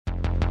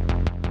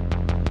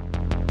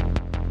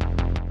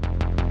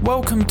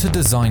Welcome to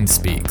Design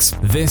Speaks.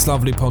 This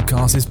lovely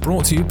podcast is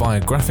brought to you by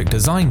a graphic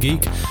design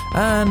geek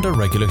and a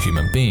regular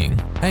human being,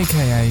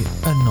 aka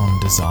a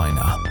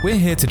non-designer. We're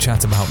here to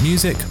chat about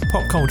music,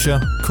 pop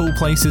culture, cool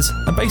places,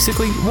 and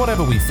basically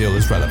whatever we feel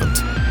is relevant.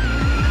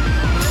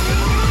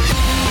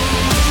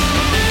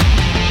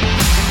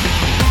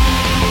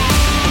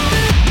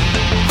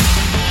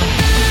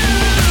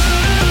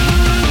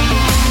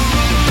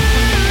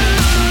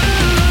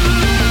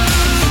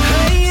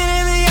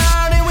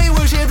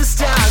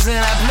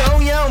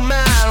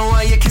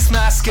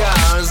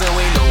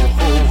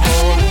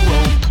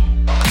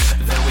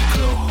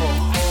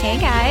 Hey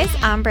guys,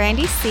 I'm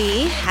Brandy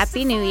C.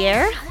 Happy New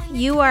Year.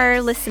 You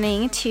are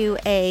listening to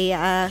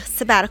a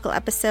sabbatical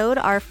episode,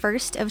 our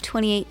first of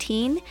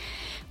 2018.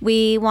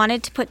 We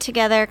wanted to put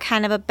together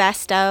kind of a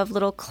best of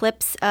little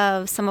clips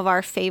of some of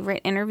our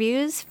favorite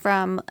interviews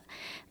from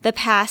the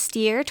past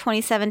year,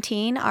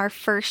 2017, our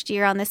first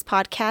year on this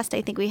podcast.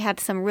 I think we had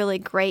some really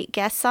great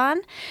guests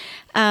on.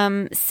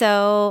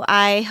 So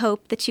I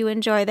hope that you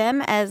enjoy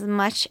them as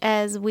much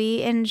as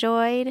we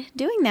enjoyed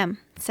doing them.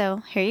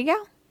 So here you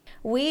go.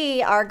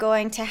 We are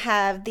going to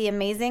have the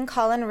amazing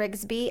Colin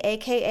Rigsby,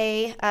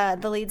 a.k.a.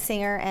 the lead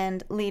singer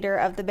and leader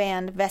of the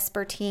band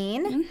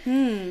Vespertine.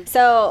 Mm-hmm.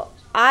 So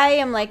I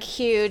am like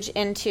huge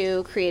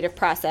into creative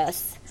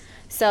process.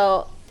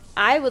 So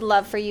I would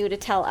love for you to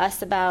tell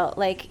us about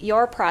like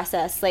your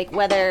process, like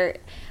whether,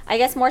 I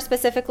guess more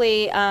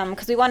specifically,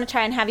 because we want to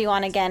try and have you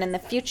on again in the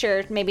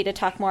future, maybe to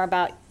talk more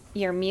about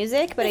your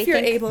music. But if you're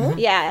able.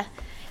 Yeah.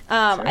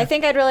 Sure. I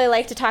think I'd really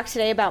like to talk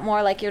today about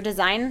more like your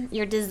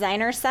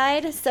designer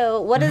side. So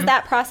what does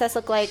that process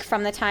look like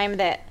from the time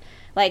that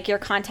like you're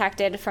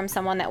contacted from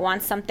someone that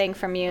wants something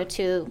from you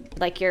to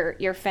like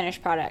your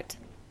finished product?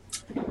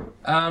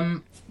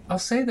 I'll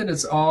say that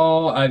it's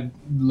all I've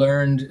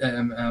learned.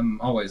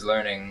 I'm always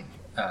learning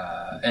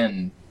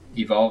and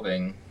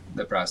evolving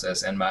the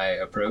process and my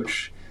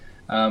approach.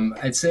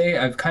 I'd say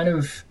I've kind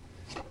of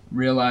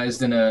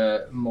realized in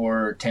a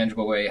more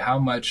tangible way how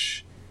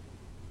much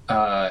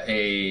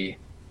a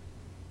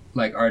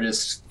like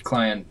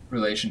artist-client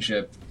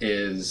relationship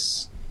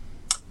is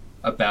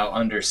about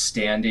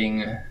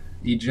understanding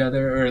each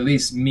other, or at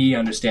least me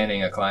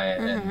understanding a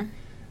client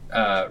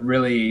and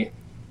really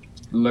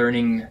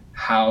learning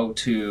how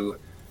to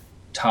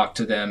talk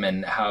to them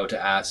and how to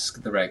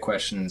ask the right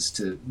questions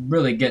to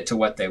really get to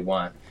what they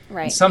want.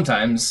 Right. And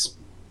sometimes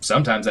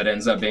that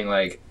ends up being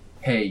like,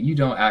 hey, you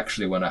don't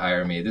actually want to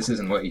hire me. This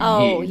isn't what you need.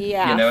 Oh,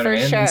 yeah, you know what for I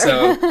mean? sure. And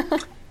so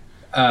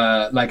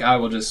like I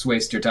will just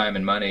waste your time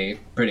and money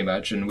pretty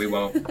much, and we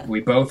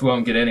both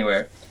won't get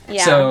anywhere.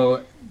 Yeah.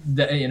 So,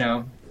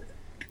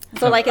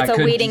 So like it's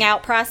a weeding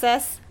out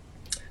process?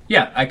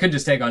 Yeah, I could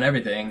just take on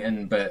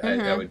everything, but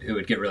it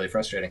would get really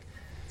frustrating.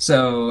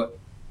 So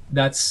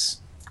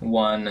that's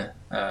one,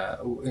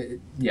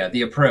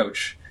 the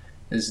approach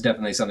is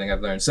definitely something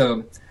I've learned.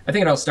 So I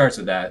think it all starts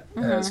with that.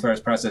 As far as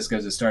process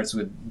goes, it starts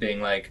with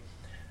being like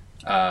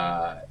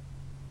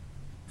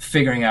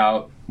figuring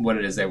out what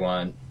it is they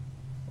want.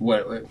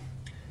 What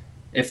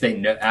if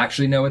they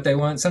actually know what they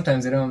want?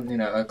 Sometimes they don't.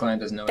 A client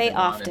doesn't know what they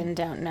want. They often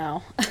don't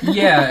know.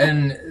 Yeah,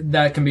 and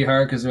that can be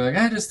hard because they're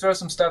like, just throw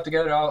some stuff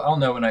together. I'll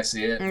know when I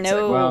see it. No. It's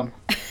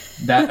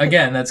like,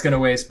 well, that's going to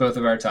waste both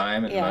of our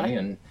time and money,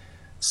 and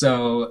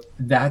so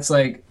that's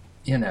like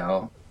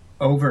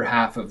over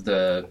half of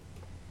the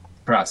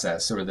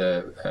process or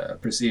the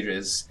procedure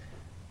is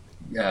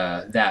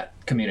that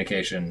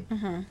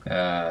communication.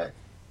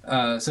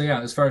 So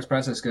yeah, as far as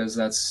process goes,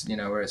 that's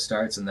where it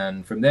starts, and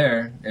then from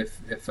there,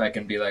 if I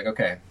can be like,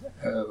 okay,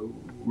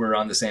 we're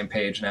on the same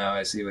page now.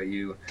 I see what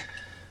you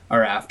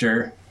are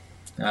after.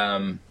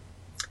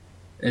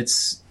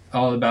 It's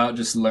all about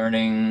just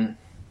learning.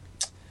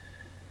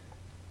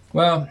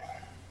 Well,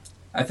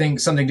 I think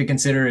something to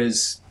consider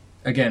is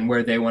again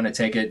where they want to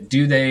take it.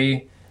 Do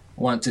they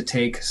want to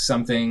take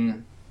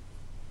something?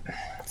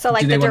 So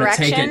like do they the want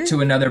direction? to take it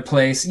to another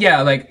place?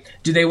 Yeah, like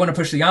do they want to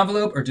push the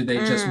envelope, or do they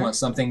just want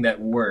something that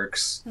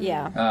works?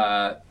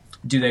 Yeah.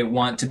 Do they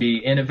want to be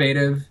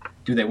innovative?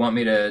 Do they want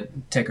me to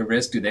take a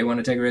risk? Do they want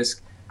to take a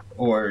risk?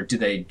 Or do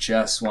they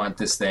just want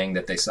this thing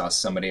that they saw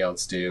somebody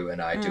else do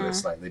and I do it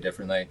slightly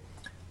differently?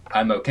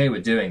 I'm okay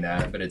with doing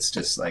that, but it's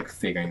just like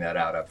figuring that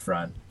out up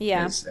front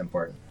is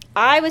important.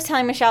 I was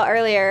telling Michelle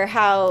earlier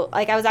how,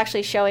 like, I was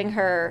actually showing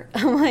her,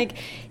 like,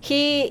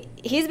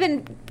 he's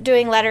been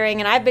doing lettering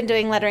and I've been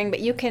doing lettering, but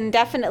you can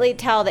definitely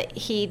tell that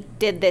he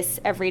did this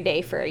every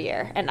day for a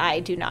year, and I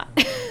do not.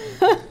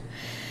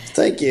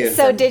 Thank you.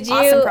 So did you,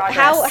 Awesome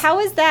progress. how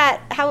was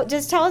that,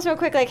 just tell us real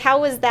quick, like,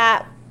 how was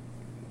that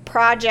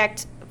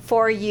project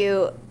for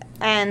you,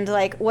 and,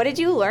 like, what did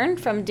you learn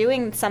from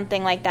doing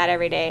something like that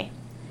every day?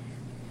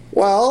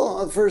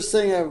 Well, the first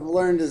thing I've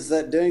learned is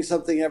that doing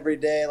something every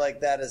day like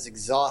that is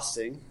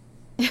exhausting.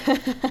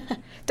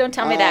 Don't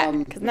tell me that,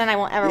 because then I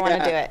won't ever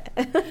want to do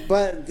it.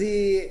 But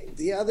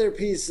the other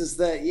piece is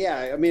that,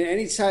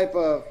 any type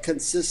of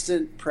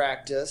consistent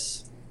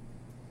practice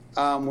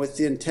with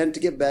the intent to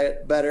get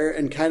better,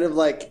 and kind of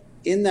like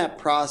in that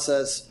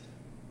process,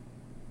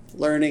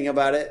 learning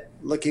about it,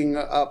 looking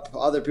up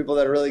other people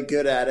that are really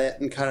good at it,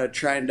 and kind of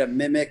trying to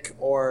mimic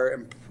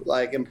or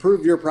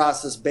improve your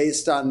process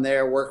based on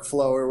their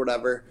workflow or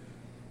whatever.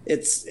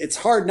 It's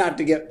hard not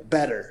to get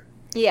better.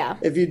 Yeah.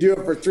 If you do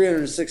it for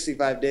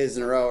 365 days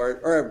in a row,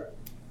 or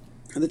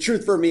the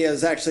truth for me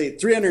is actually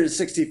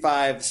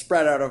 365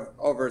 spread out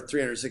over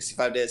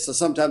 365 days. So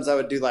sometimes I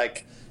would do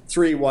like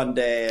 3 one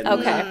day and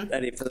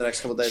any for the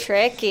next couple of days.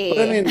 Tricky.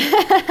 But, I mean,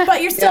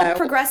 but you're still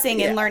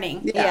progressing and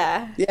learning.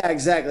 Yeah,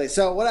 exactly.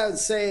 So what I would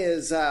say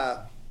is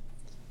that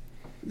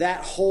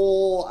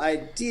whole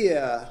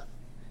idea,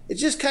 it's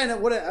just kind of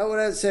what I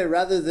would say,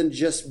 rather than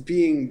just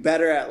being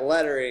better at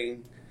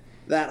lettering,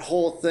 that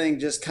whole thing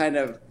just kind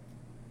of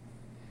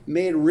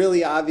made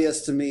really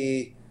obvious to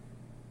me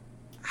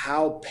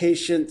how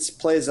patience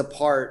plays a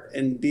part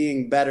in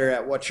being better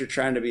at what you're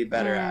trying to be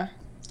better at.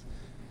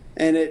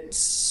 And it's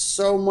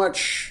so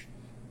much,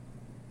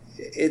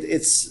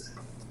 it's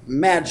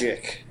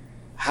magic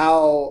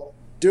how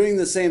doing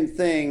the same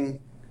thing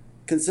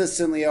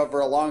consistently over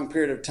a long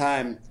period of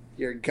time,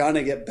 you're going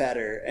to get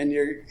better, and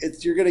you're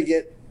going to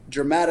get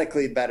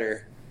dramatically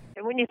better.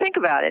 And when you think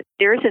about it,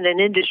 there isn't an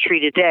industry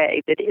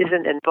today that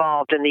isn't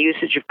involved in the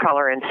usage of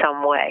color in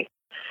some way.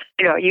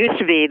 You know, it used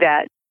to be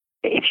that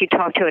if you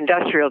talk to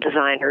industrial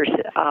designers,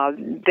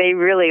 they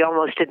really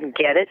almost didn't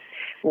get it.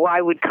 Why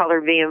would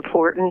color be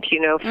important,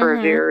 for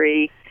a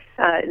very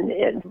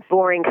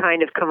boring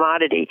kind of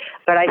commodity?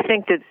 But I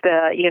think that,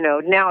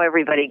 now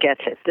everybody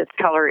gets it, that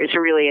color is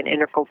really an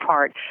integral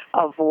part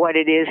of what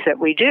it is that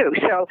we do.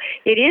 So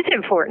it is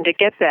important to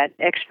get that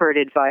expert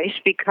advice,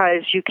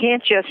 because you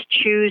can't just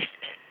choose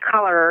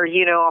color,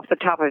 off the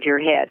top of your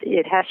head.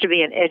 It has to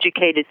be an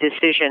educated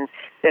decision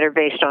that are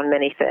based on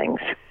many things.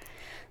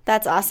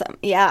 That's awesome.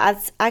 Yeah,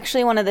 that's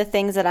actually one of the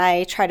things that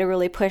I try to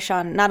really push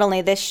on, not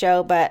only this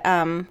show, but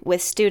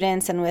with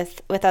students and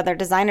with other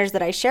designers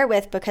that I share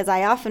with, because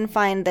I often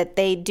find that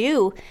they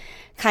do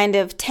kind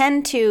of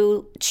tend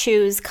to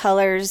choose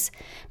colors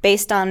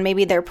based on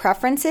maybe their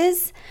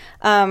preferences.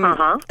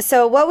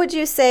 So what would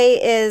you say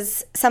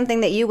is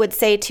something that you would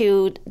say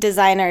to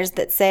designers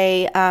that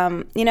say,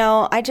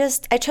 I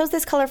chose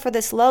this color for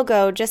this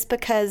logo just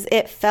because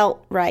it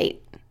felt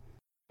right?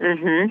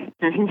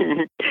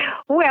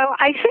 Well,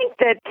 I think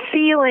that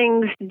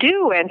feelings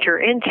do enter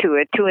into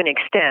it to an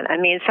extent. I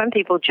mean, some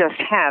people just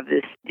have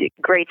this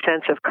great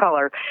sense of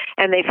color,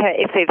 and if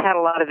they've had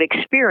a lot of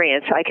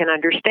experience, I can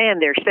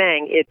understand they're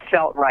saying it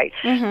felt right.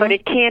 But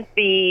it can't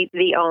be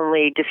the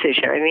only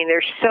decision. I mean,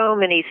 there's so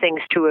many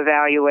things to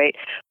evaluate.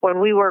 When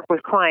we work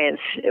with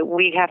clients,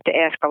 we have to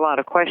ask a lot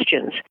of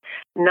questions,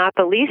 not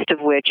the least of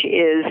which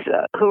is,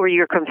 who are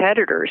your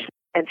competitors?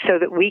 And so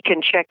that we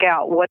can check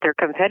out what their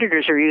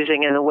competitors are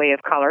using in the way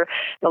of color.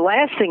 The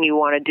last thing you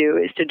want to do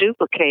is to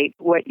duplicate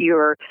what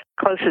your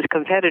closest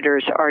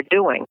competitors are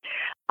doing.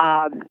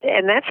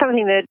 And that's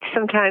something that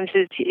sometimes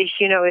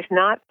is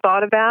not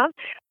thought about.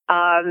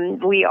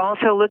 We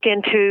also look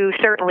into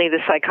certainly the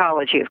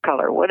psychology of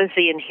color. What is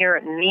the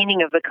inherent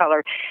meaning of the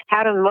color?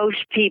 How do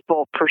most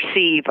people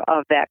perceive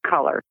of that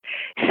color?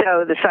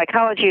 So the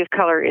psychology of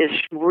color is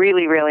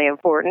really, really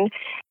important,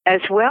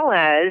 as well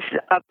as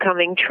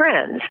upcoming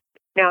trends.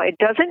 Now, it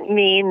doesn't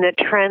mean that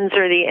trends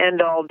are the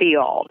end-all,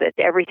 be-all, that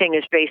everything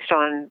is based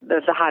on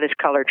the hottest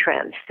color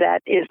trends.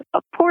 That is a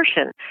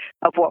portion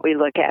of what we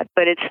look at,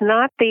 but it's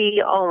not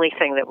the only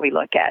thing that we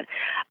look at.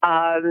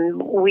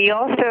 We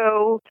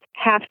also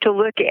have to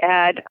look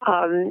at,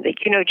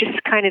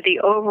 just kind of the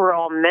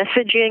overall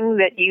messaging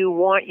that you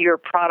want your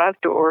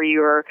product or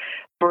your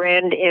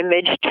brand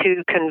image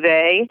to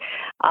convey.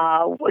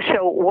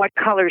 So what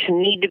colors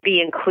need to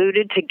be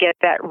included to get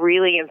that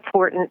really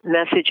important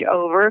message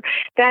over.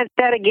 That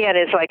again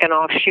is like an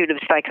offshoot of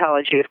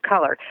psychology of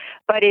color.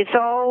 But it's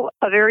all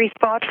a very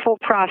thoughtful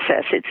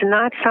process. It's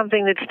not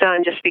something that's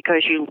done just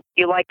because you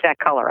like that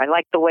color. I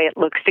like the way it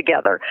looks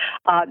together.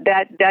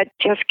 That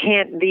just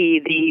can't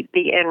be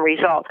the end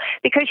result.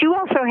 Because you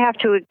also have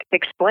to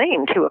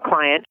explain to a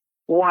client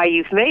why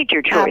you've made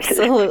your choices.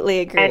 Absolutely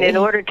agree. And in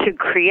order to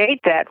create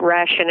that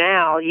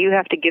rationale, you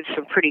have to give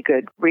some pretty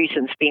good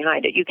reasons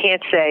behind it. You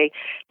can't say,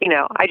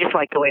 I just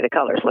like the way the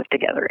colors look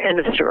together. End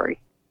of story.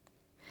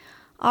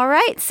 All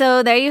right.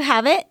 So there you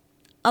have it.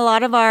 A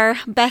lot of our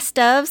best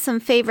of,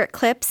 some favorite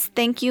clips.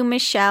 Thank you,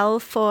 Michelle,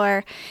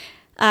 for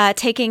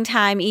taking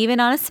time, even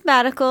on a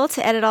sabbatical,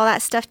 to edit all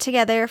that stuff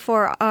together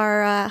for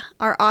our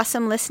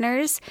awesome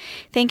listeners.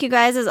 Thank you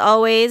guys, as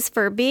always,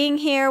 for being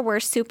here. We're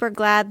super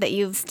glad that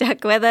you've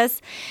stuck with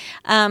us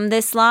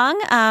this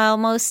long,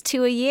 almost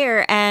to a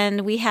year,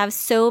 and we have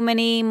so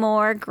many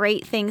more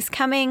great things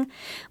coming.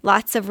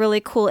 Lots of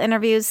really cool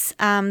interviews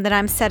that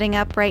I'm setting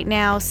up right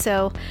now,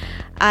 so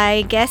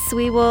I guess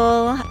we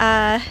will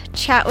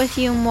chat with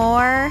you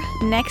more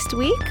next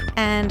week,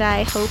 and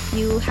I hope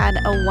you had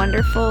a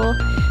wonderful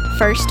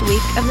first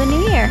week of the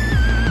new year.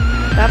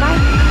 Bye-bye.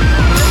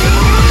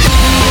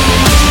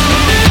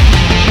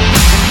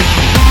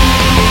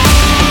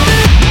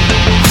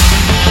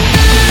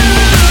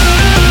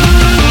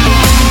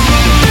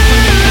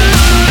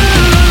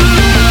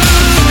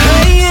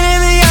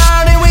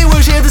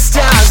 The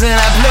stars and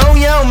I blow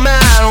your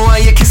mind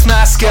while you kiss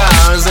my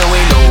scars. And we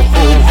know,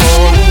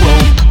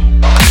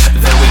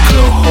 then we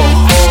glow.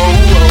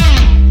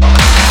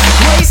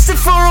 Wasted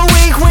for a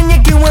week when you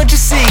get what you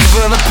seek,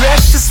 but the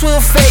precious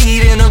will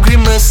fade in a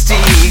grim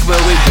mystique.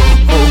 But we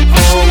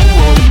go,